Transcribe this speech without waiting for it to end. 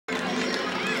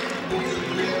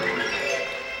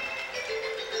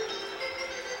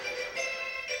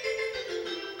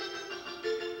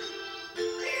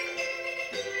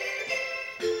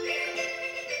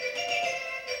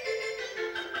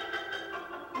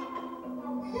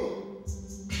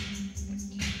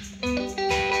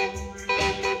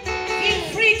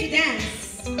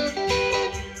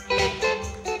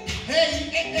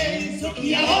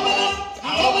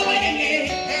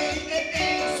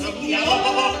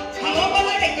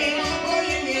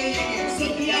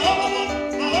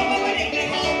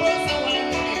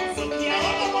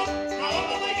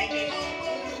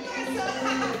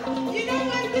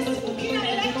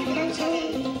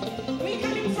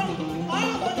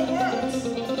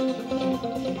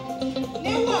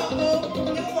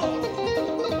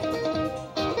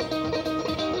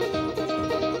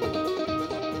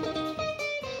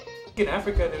In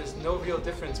Africa, there's no real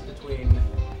difference between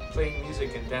playing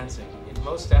music and dancing. In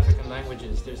most African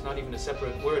languages, there's not even a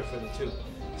separate word for the two.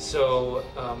 So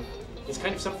it's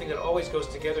kind of something that always goes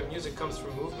together. Music comes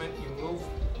from movement. You move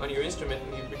on your instrument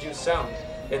and you produce sound.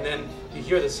 And then you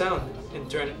hear the sound, in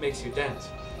turn it makes you dance.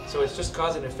 So it's just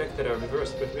cause and effect that are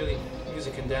reversed, but really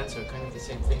music and dance are kind of the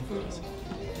same thing for us.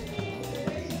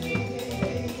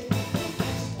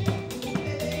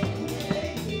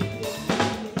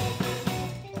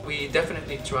 We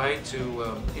definitely try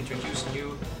to introduce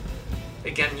new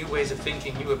ways of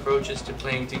thinking, new approaches to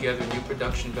playing together, new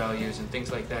production values and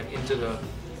things like that into the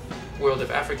world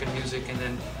of African music, and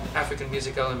then African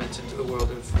music elements into the world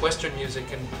of Western music,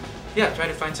 and yeah, try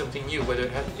to find something new.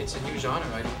 Whether it's a new genre,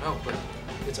 I don't know, but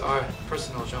it's our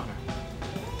personal genre.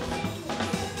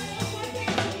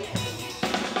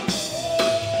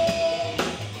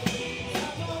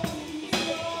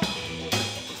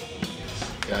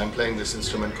 Yeah, I'm playing this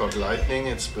instrument called Lightning.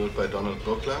 It's built by Donald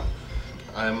Buckler.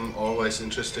 I'm always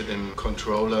interested in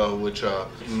controller which are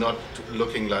not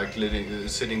looking like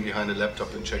sitting behind a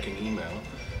laptop and checking email,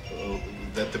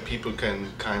 that the people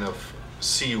can kind of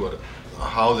see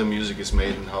how the music is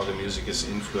made and how the music is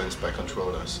influenced by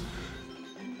controllers.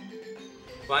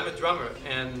 Well, I'm a drummer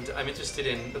and I'm interested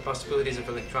in the possibilities of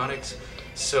electronics,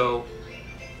 so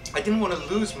I didn't want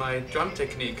to lose my drum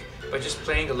technique by just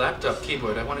playing a laptop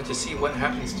keyboard. I wanted to see what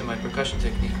happens to my percussion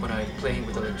technique when I'm playing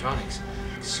with electronics.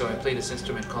 So I play this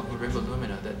instrument called Marimba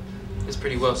Lumina that is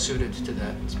pretty well suited to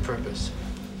that purpose.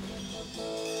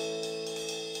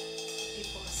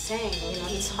 People saying,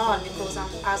 it's hard because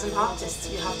as an artist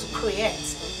you have to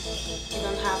create. You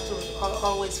don't have to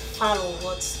always follow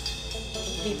what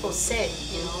people say,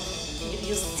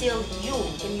 You're still you,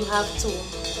 and you have to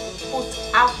put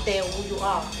out there who you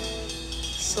are.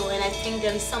 So, and I think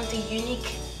there is something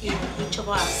unique in each of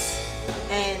us,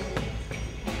 and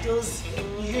those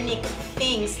unique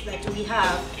things that we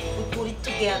have, we put it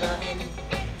together and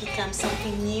become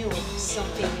something new,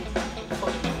 something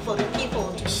for the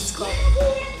people to discover.